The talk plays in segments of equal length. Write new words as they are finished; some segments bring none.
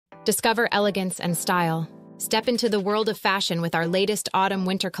Discover elegance and style. Step into the world of fashion with our latest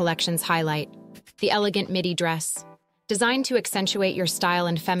autumn-winter collections highlight, the elegant midi dress. Designed to accentuate your style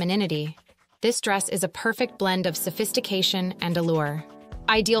and femininity, this dress is a perfect blend of sophistication and allure.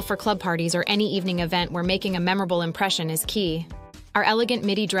 Ideal for club parties or any evening event where making a memorable impression is key. Our elegant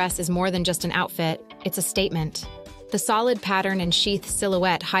midi dress is more than just an outfit, it's a statement. The solid pattern and sheath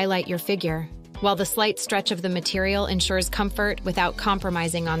silhouette highlight your figure, while the slight stretch of the material ensures comfort without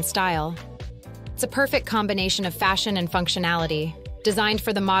compromising on style. It's a perfect combination of fashion and functionality, designed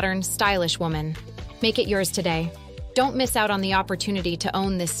for the modern, stylish woman. Make it yours today. Don't miss out on the opportunity to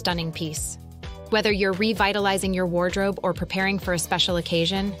own this stunning piece. Whether you're revitalizing your wardrobe or preparing for a special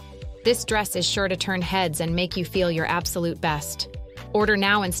occasion, this dress is sure to turn heads and make you feel your absolute best. Order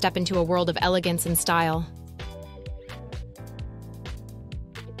now and step into a world of elegance and style.